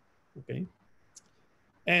 okay?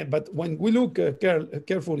 But when we look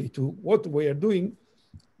carefully to what we are doing,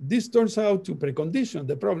 this turns out to precondition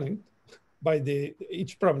the problem by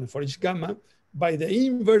each problem for each gamma by the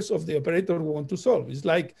inverse of the operator we want to solve. It's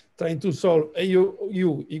like trying to solve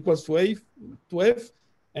AU equals to A to F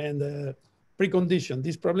and precondition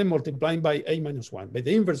this problem multiplying by A minus 1, by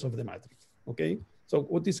the inverse of the matrix, okay? So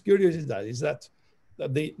what is curious is that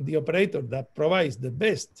the operator that provides the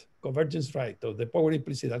best convergence rate of the power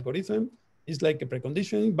implicit algorithm is like a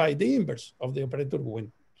preconditioning by the inverse of the operator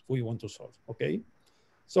we want to solve, okay?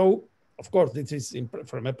 So, of course, this is,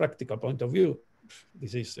 from a practical point of view,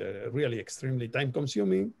 this is really extremely time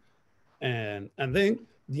consuming. And then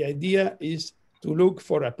the idea is to look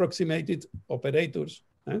for approximated operators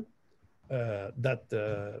to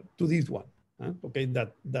this one, okay,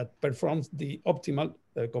 that performs the optimal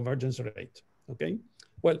convergence rate, okay?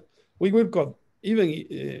 Well, we will call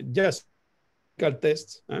even just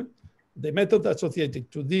tests, the method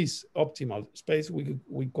associated to this optimal space,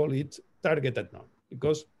 we call it targeted norm,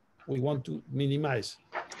 because we want to minimize,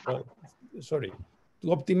 to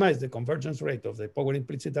optimize the convergence rate of the power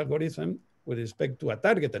implicit algorithm with respect to a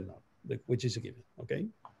targeted norm, which is given, okay?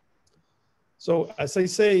 So as I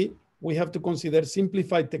say, we have to consider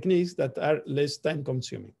simplified techniques that are less time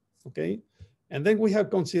consuming, okay? And then we have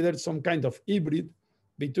considered some kind of hybrid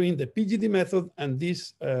between the PGD method and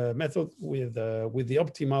this method with the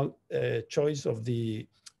optimal choice of the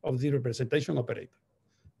representation operator,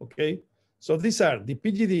 okay? So these are the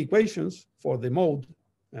PGD equations for the mode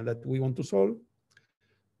that we want to solve.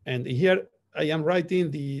 And here I am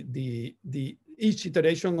writing each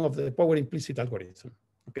iteration of the power implicit algorithm,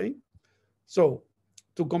 okay? So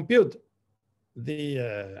to compute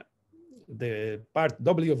the part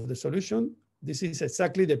W of the solution, this is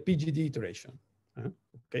exactly the PGD iteration,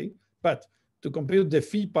 okay? But to compute the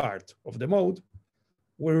phi part of the mode,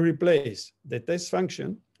 we replace the test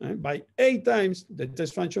function by A times the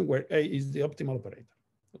test function where A is the optimal operator,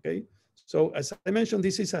 okay? So as I mentioned,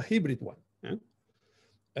 this is a hybrid one.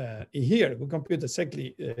 In here, we compute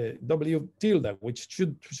exactly W tilde, which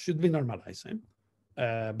should be normalized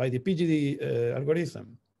by the PGD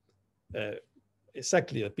algorithm,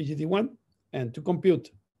 exactly the PGD1, and to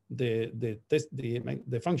compute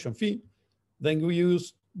the function phi, then we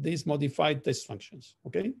use these modified test functions,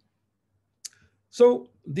 okay? So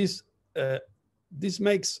this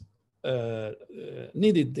makes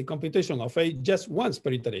needed the computation of A just once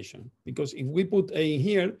per iteration, because if we put A in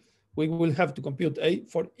here, we will have to compute A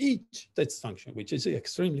for each test function, which is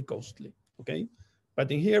extremely costly, okay? But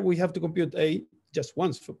in here, we have to compute A just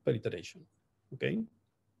once per iteration, okay?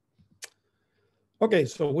 Okay,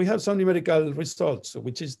 so we have some numerical results,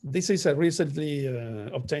 this is a recently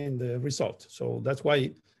obtained result. So that's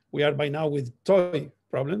why we are by now with toy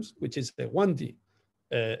problems, which is a 1D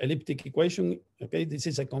elliptic equation, okay? This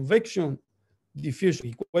is a convection diffusion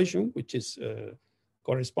equation, which is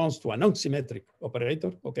corresponds to a non-symmetric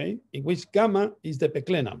operator, okay? In which gamma is the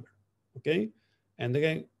Peclet number, okay? And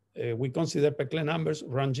again, we consider Peclet numbers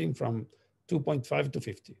ranging from 2.5 to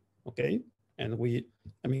 50, okay? And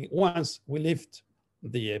once we lift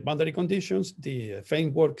the boundary conditions, the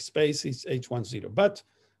framework space is H10, but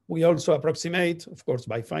we also approximate, of course,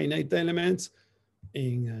 by finite elements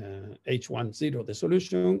in H10, the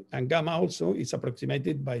solution, and gamma also is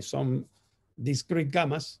approximated by some discrete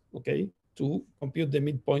gammas, okay, to compute the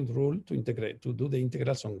midpoint rule to integrate, to do the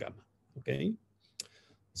integrals on gamma, okay?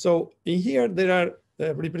 So in here, there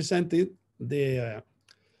are represented the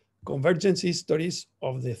convergence histories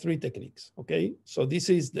of the three techniques, okay? So this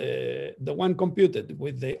is the one computed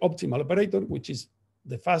with the optimal operator, which is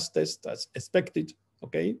the fastest as expected,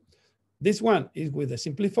 okay? This one is with the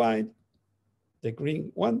simplified, the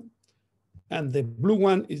green one, and the blue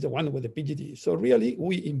one is the one with the PGD. So really,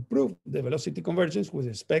 we improve the velocity convergence with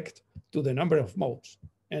respect to the number of modes.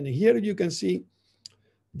 And here you can see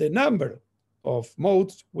the number of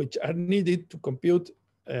modes which are needed to compute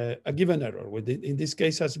a given error, with it, in this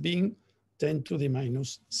case has been 10 to the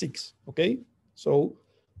minus 6, okay? So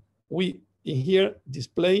we in here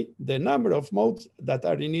display the number of modes that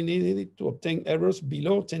are needed to obtain errors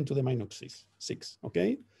below 10 to the minus 6,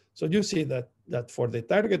 okay? So you see that for the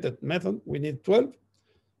targeted method, we need 12.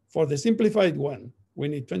 For the simplified one, we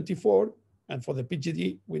need 24. And for the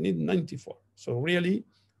PGD, we need 94. So really,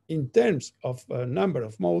 in terms of number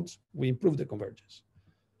of modes, we improve the convergence.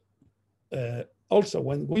 Also,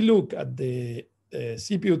 when we look at the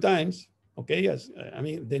CPU times, Okay, I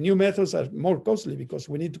mean, the new methods are more costly because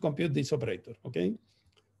we need to compute this operator, okay?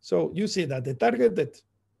 So you see that the targeted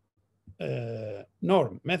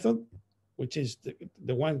norm method, which is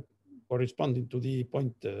the one corresponding to the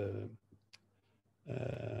point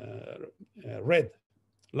red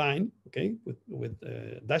line, okay, with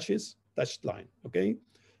dashed line, okay,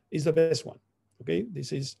 is the best one, okay?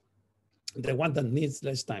 This is the one that needs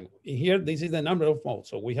less time. In here, this is the number of modes.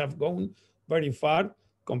 So we have gone very far,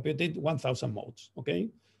 computed 1,000 modes, okay?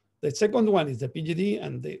 The second one is the PGD,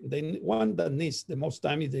 and the one that needs the most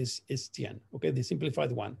time is this STN, okay, the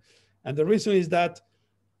simplified one. And the reason is that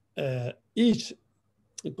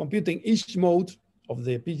computing each mode of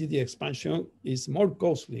the PGD expansion is more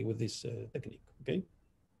costly with this technique, okay?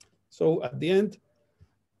 So at the end,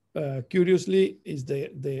 curiously, is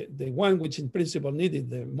the one which in principle needed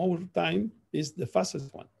the more time is the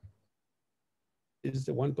fastest one. Is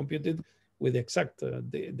the one computed with the exact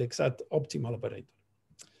optimal operator.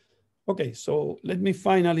 Okay, so let me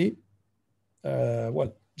finally,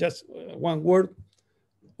 well, just one word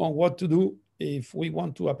on what to do if we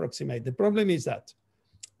want to approximate. The problem is that,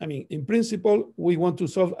 I mean, in principle, we want to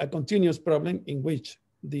solve a continuous problem in which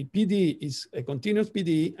the PDE is a continuous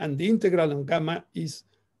PDE and the integral on gamma is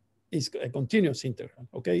a continuous integral,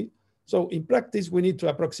 okay? So in practice, we need to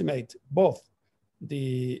approximate both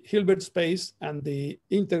the Hilbert space and the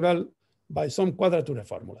integral by some quadrature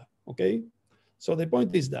formula, okay? So the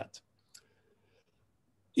point is that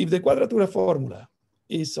if the quadrature formula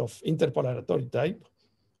is of interpolatory type,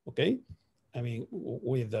 okay, I mean,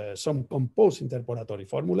 with some composed interpolatory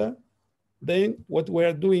formula, then what we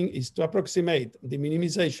are doing is to approximate the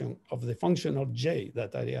minimization of the function of J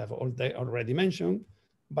that I have already mentioned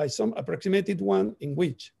by some approximated one in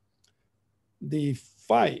which the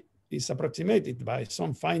phi is approximated by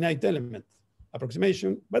some finite element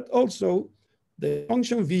approximation, but also the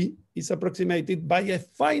function V is approximated by a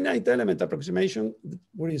finite element approximation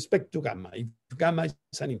with respect to gamma, if gamma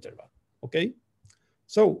is an interval, okay?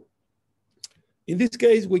 So in this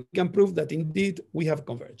case, we can prove that indeed we have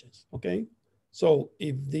convergence, okay? So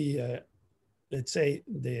if the, let's say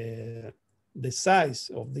the size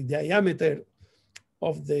of the diameter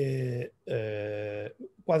of the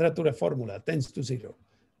quadrature formula tends to 0,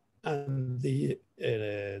 and the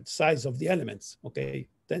size of the elements, okay,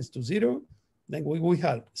 tends to 0, then we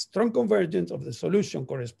have strong convergence of the solution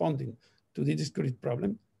corresponding to the discrete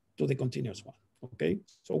problem to the continuous one, okay?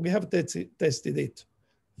 So we have tested it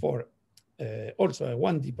for also a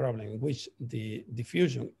 1D problem in which the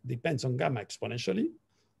diffusion depends on gamma exponentially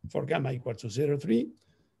for gamma equal to 0.3.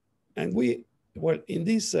 And well, in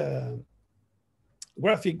this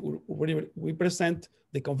graphic, we present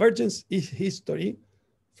the convergence history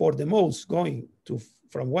for the modes going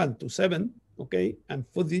from 1 to 7, okay? And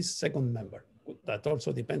for this second member that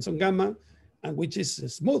also depends on gamma and which is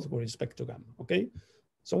smooth with respect to gamma, okay?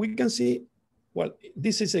 So we can see, well,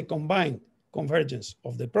 this is a combined convergence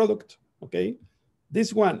of the product, okay?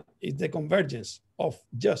 This one is the convergence of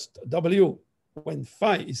just W when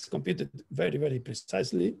phi is computed very, very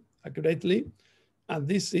precisely, accurately. And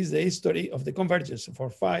this is the history of the convergence for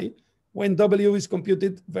phi when W is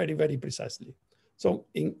computed very, very precisely. So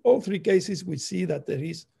in all three cases, we see that there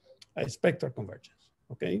is a spectral convergence,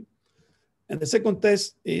 okay? And the second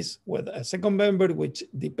test is with a second member, which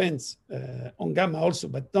depends on gamma also,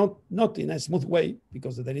 but not in a smooth way,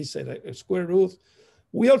 because there is a square root.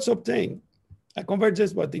 We also obtain a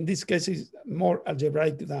convergence, but in this case is more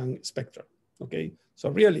algebraic than spectral, okay? So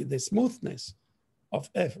really the smoothness of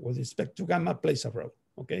F with respect to gamma plays a role,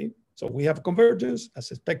 okay? So we have convergence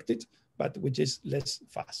as expected, but which is less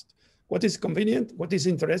fast. What is convenient, what is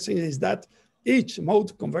interesting is that each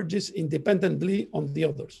mode converges independently on the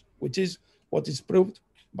others, which is what is proved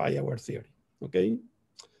by our theory, okay?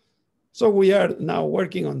 So we are now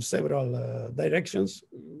working on several directions.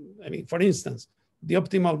 I mean, for instance, the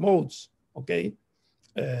optimal modes, okay?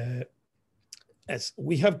 As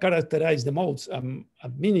we have characterized the modes at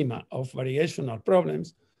minima of variational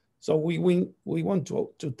problems, so we want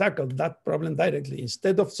to tackle that problem directly.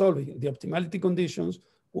 Instead of solving the optimality conditions,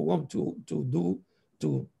 we want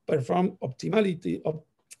to perform optimality of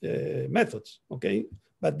methods, okay?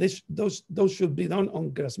 But those should be done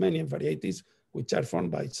on Grassmannian varieties, which are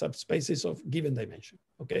formed by subspaces of given dimension,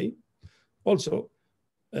 okay? Also,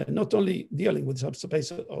 not only dealing with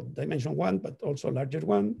subspace of dimension 1, but also larger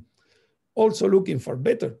one. Also looking for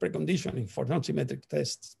better preconditioning for non-symmetric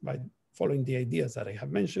tests by following the ideas that I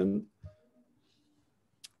have mentioned.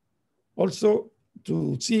 Also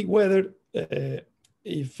to see whether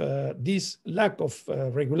if this lack of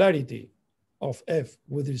regularity of F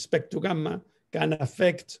with respect to gamma can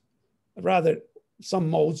affect rather some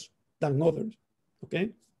modes than others, okay?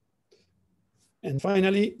 And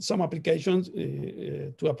finally, some applications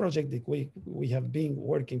to a project that we have been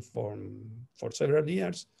working for several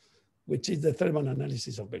years, which is the thermal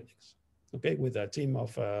analysis of buildings, okay, with a team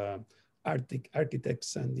of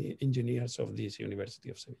architects and the engineers of this University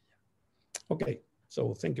of Sevilla. Okay,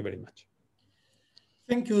 so thank you very much.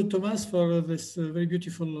 Thank you, Tomas, for this very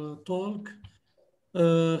beautiful talk.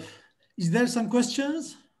 Is there some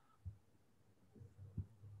questions?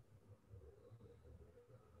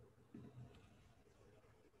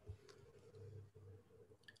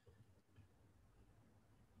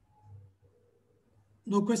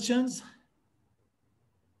 No questions?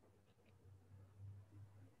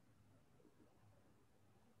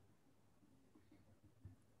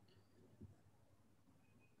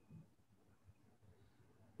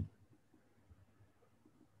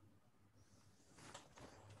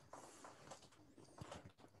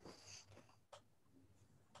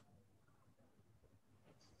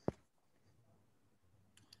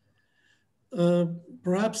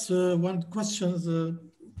 Perhaps one question,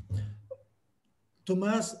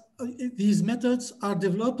 Tomas, these methods are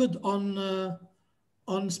developed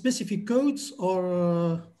on specific codes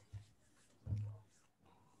or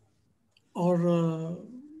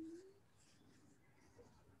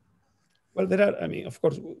well, there are, I mean, of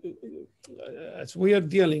course, as we are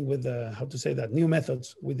dealing with, how to say that, new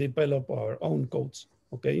methods, we develop our own codes,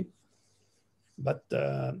 okay? But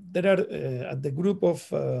there are, at the group of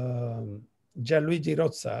Gianluigi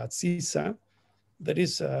Rozza at CISA, there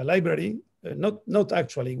is a library, not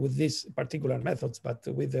actually with these particular methods, but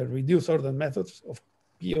with the reduced order methods of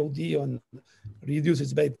POD on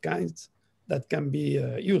reduced bed kinds that can be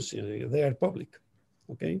used. They are public,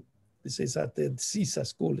 okay? This is at the CISA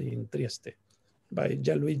school in Trieste by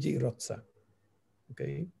Gianluigi Rozza,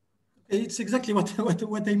 okay? It's exactly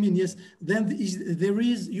what I mean, yes. Then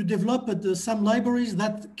you developed some libraries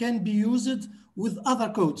that can be used with other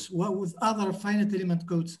codes, with other finite element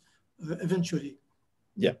codes eventually.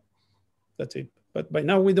 Yeah, that's it. But by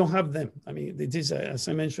now we don't have them. I mean, it is, as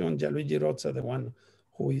I mentioned, Gianluigi Rozza, the one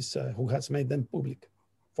who has made them public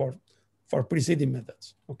for preceding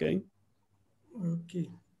methods, okay? Okay.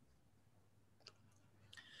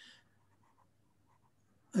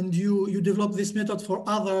 And you develop this method for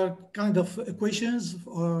other kind of equations,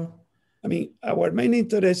 or? I mean, our main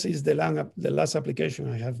interest is the last application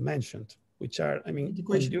I have mentioned, which are, I mean,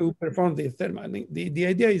 when you perform the thermal, I mean, the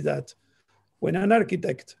idea is that when an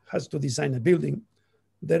architect has to design a building,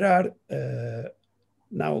 there are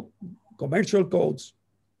now commercial codes,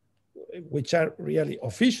 which are really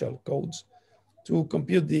official codes to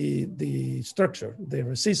compute the structure, the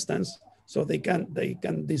resistance, so they can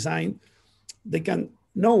design, they can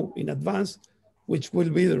know in advance which will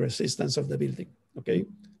be the resistance of the building, okay?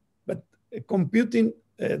 But computing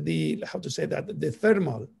the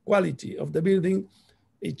thermal quality of the building,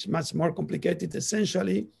 it's much more complicated,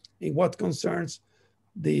 essentially in what concerns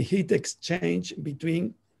the heat exchange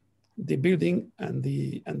between the building and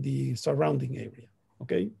the surrounding area,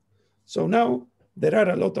 okay? So now there are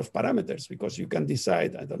a lot of parameters because you can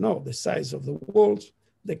decide, I don't know, the size of the walls,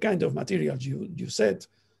 the kind of materials you set,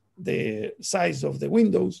 the size of the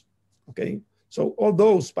windows, okay? So all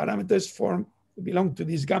those parameters belong to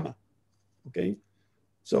this gamma, okay?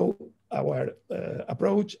 So our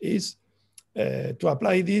approach is to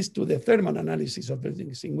apply this to the thermal analysis of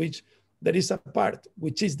buildings, in which there is a part,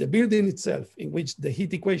 which is the building itself, in which the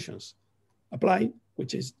heat equations apply,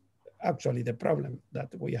 which is actually the problem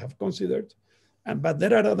that we have considered. But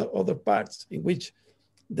there are other parts in which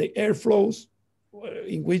the air flows,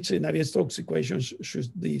 in which Navier-Stokes equations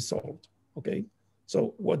should be solved, okay?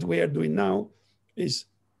 So what we are doing now is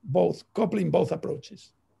coupling both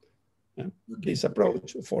approaches. Okay. This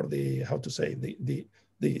approach for the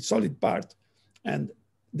solid part, and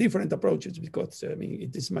different approaches, because I mean,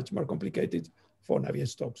 it is much more complicated for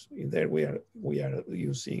Navier-Stokes. In there we are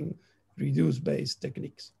using reduced-based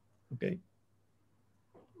techniques, okay?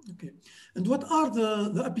 Okay, and what are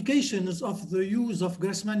the applications of the use of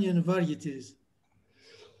Grassmannian varieties?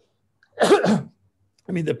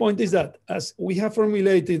 I mean, the point is that as we have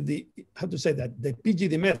formulated the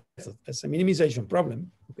PGD method as a minimization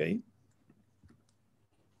problem, okay?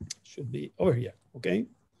 Should be over here, okay?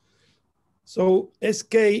 So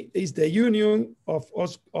SK is the union of all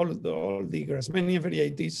the Grassmannian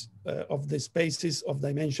varieties of the spaces of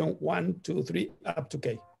dimension 1, 2, 3, up to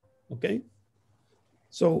K, okay?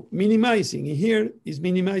 So minimizing in here is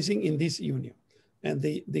minimizing in this union. And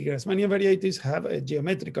the Grassmannian varieties have a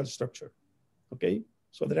geometrical structure, okay?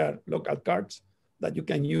 So there are local cards that you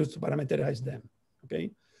can use to parameterize them,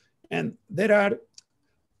 okay? And there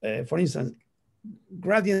are, for instance,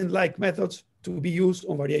 gradient-like methods to be used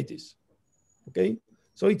on varieties. Okay,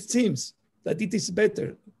 so it seems that it is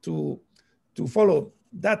better to follow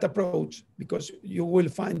that approach because you will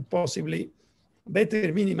find possibly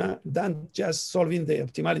better minima than just solving the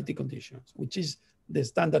optimality conditions, which is the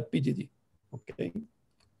standard PGD. Okay,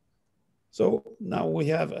 so now we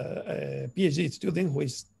have a PhD student who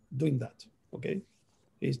is doing that. Okay,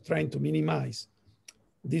 he's trying to minimize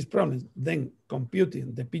these problems, then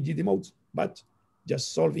computing the PGD modes, but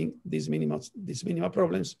just solving these minima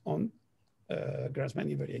problems on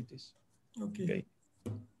Grassmann varieties. Okay.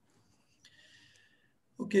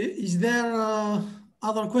 Okay. Is there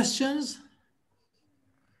other questions?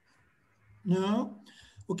 No.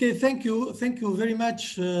 Okay. Thank you. Thank you very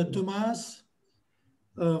much, Tomas,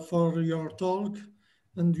 for your talk,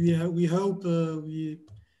 and we hope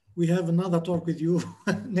we have another talk with you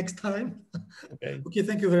next time. Okay. Okay.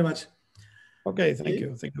 Thank you very much. Okay. Thank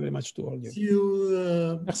you. Thank you very much to all of you. See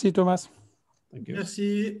you. Merci, Thomas. Thank you.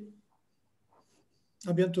 Merci.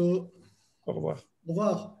 À bientôt. Au revoir. Au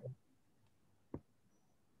revoir.